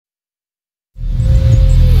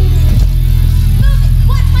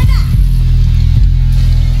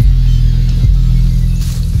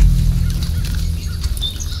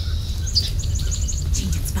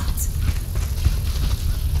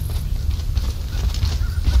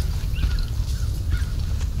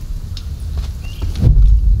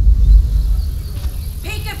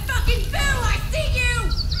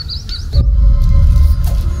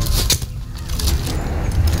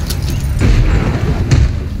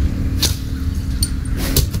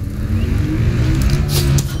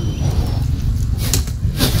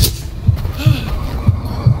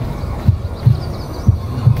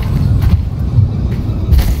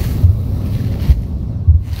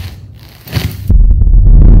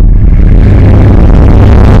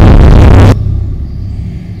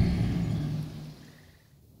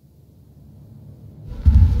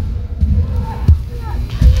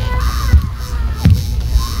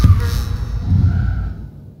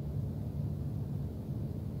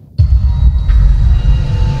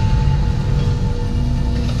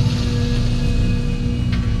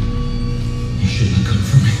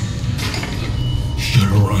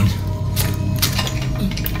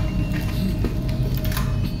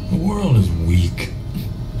world is weak,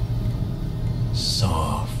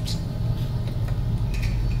 soft.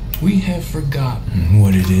 We have forgotten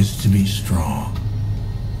what it is to be strong.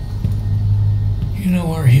 You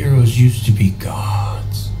know, our heroes used to be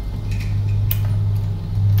gods.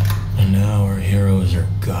 And now our heroes are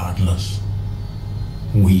godless,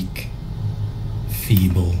 weak,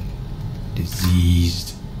 feeble,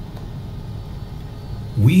 diseased.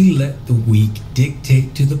 We let the weak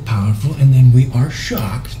dictate to the powerful, and then we are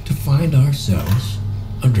shocked to find ourselves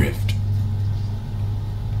adrift.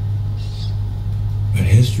 But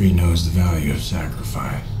history knows the value of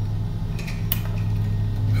sacrifice,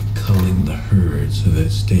 of culling the herd so that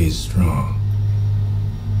it stays strong.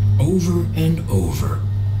 Over and over,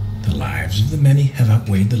 the lives of the many have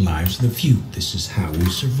outweighed the lives of the few. This is how we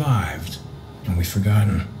survived, and we've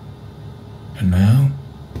forgotten. And now,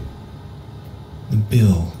 the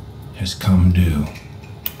bill has come due.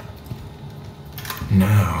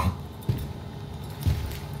 Now,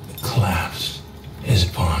 the collapse is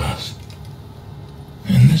upon us.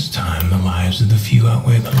 And this time, the lives of the few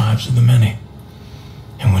outweigh the lives of the many.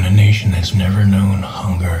 And when a nation that's never known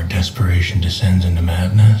hunger or desperation descends into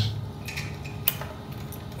madness,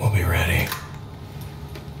 we'll be ready.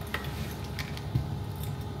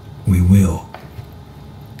 We will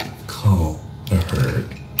cull the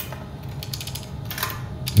herd.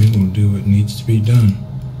 We will do what needs to be done.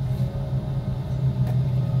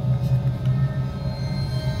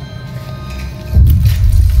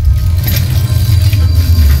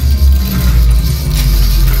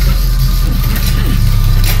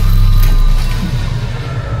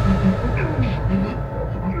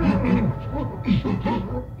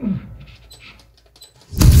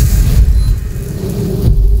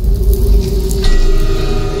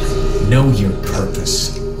 Know your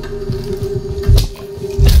purpose.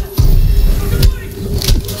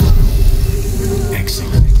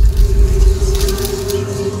 Excellent.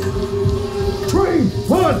 Train,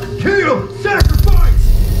 hunt, kill, sacrifice!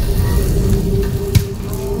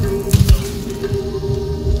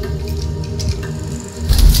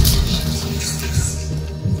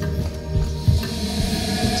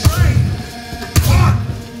 Train, hunt!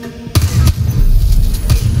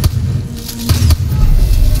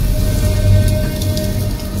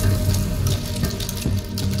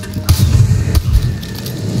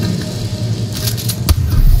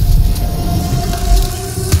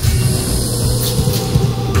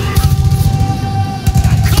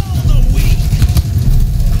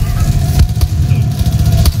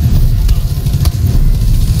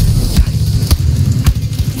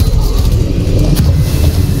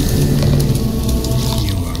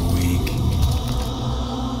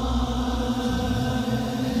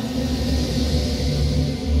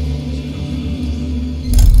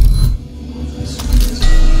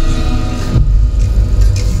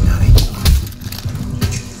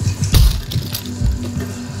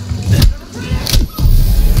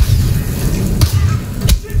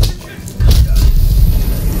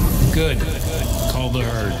 Good. Call the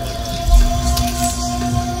herd.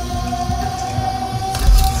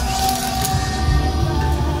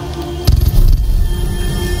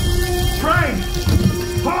 Train,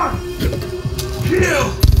 hunt, kill,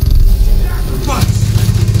 sacrifice!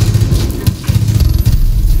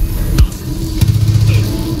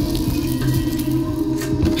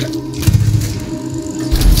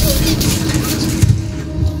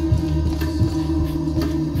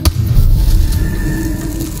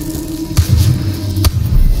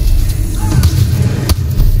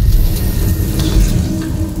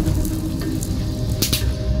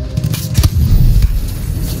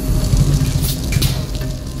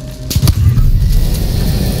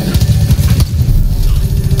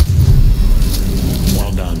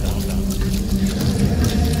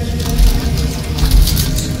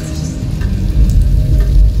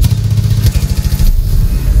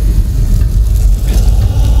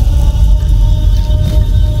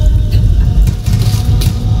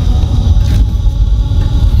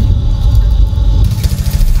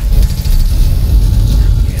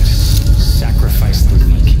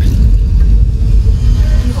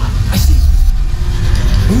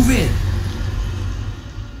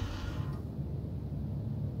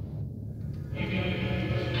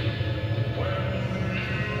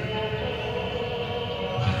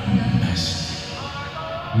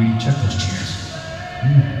 Rudy, check those chairs.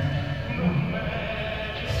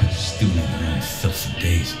 Stewing in their own filth for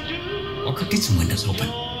days. Walker, get some windows open.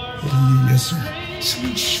 Yes, sir.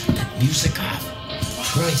 Someone shut that music off.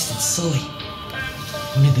 Christ, it's Sully.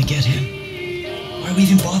 When did they get him? Why are we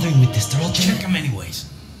even bothering with this? They're all dead. Check them anyways.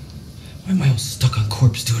 Why am I all stuck on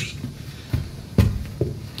corpse duty?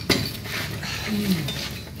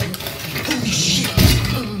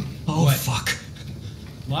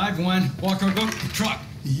 Gwen. Walker, go to the truck.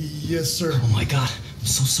 Yes, sir. Oh my God, I'm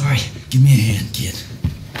so sorry. Give me a hand, kid.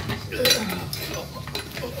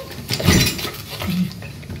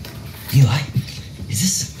 Eli, is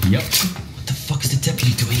this... Yep. What the fuck is the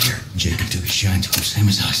deputy doing here? Jacob took his shine to him, same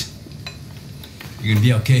as us. You're gonna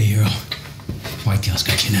be okay, hero. Whitetail's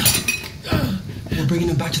got you now. We're bringing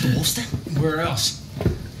him back to the wolf's den? Where else?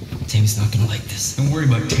 Tammy's not gonna like this. Don't worry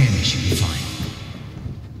about Tammy, she'll be fine.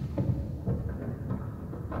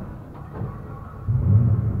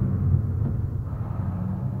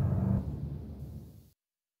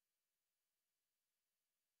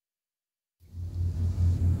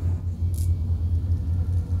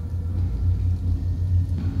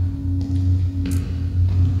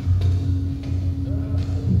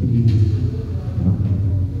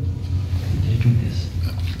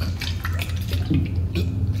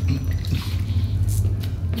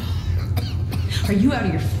 Are you out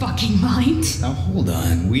of your fucking mind? Now hold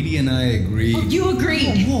on, Weedy and I agreed. Oh, you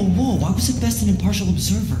agreed! Whoa. I was at best an impartial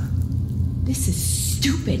observer. This is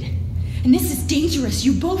stupid. And this is dangerous.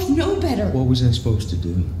 You both know better. What was I supposed to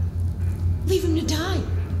do? Leave him to die.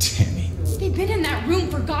 Tammy. They've been in that room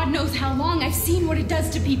for God knows how long. I've seen what it does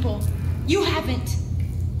to people. You haven't.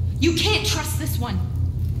 You can't trust this one.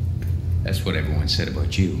 That's what everyone said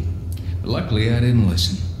about you. But luckily, I didn't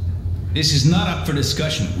listen. This is not up for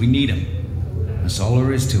discussion. We need him. That's all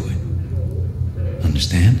there is to it.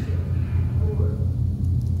 Understand?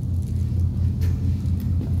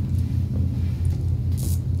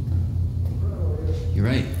 You're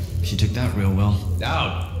right. She took that real well.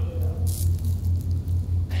 Out.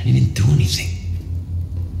 I didn't even do anything.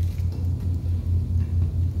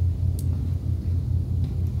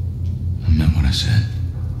 I meant what I said.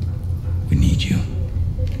 We need you.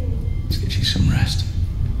 Let's get you some rest.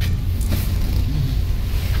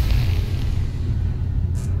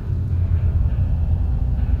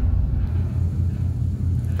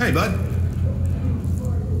 Hey, bud.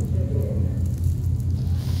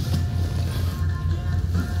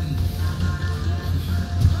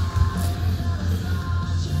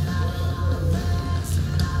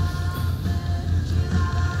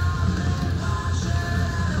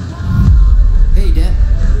 Hey, Dad.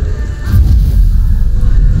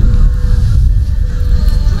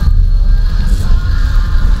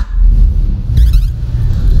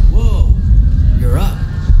 Whoa, you're up.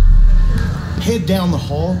 Head down the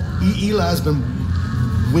hall. Eli's been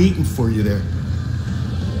waiting for you there.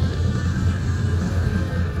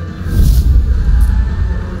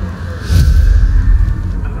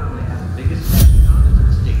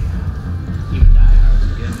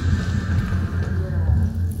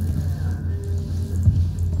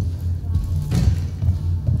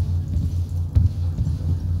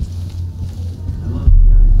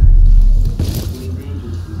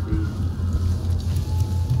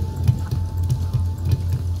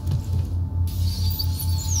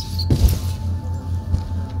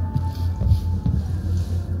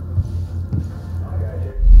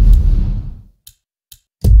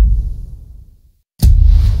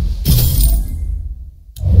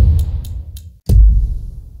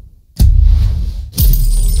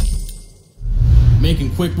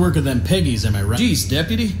 Making quick work of them Peggies, am I right? Geez,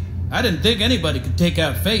 deputy, I didn't think anybody could take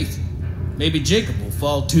out Faith. Maybe Jacob will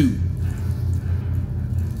fall too.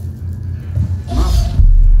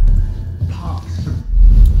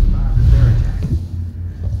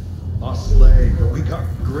 Lost his leg, but we got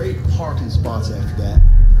great parking spots after that.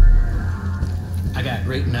 I got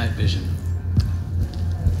great night vision.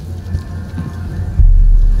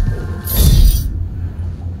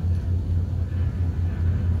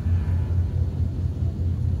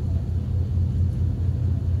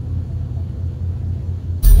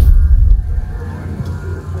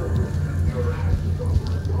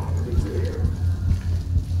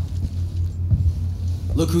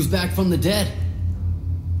 Look who's back from the dead.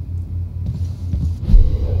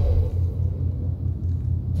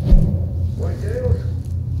 Whitetails?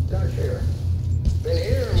 Dutch here. Been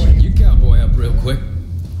here when Shut your cowboy up real quick.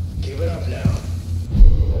 Keep it up now.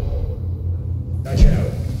 Dutch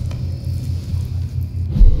out.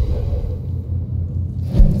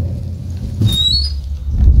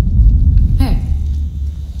 Hey,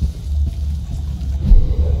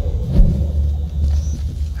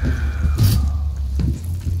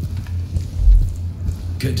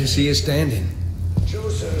 Good to see you standing.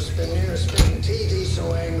 Joseph's been near spitting teeth. He's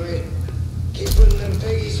so angry. Keep putting them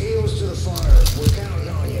piggies' heels to the fire. We're counting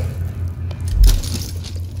on you.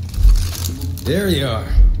 There you are.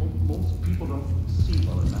 Most people don't see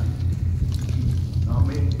well at night. Not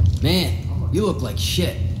me. Man, you look like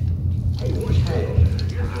shit.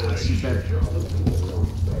 I see better.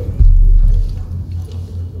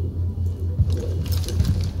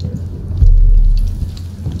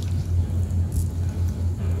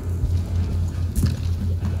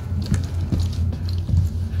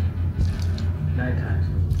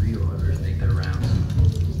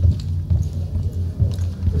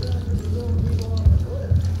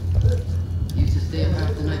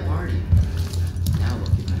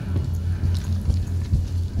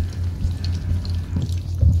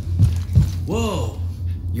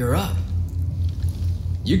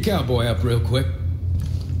 You cowboy up real quick.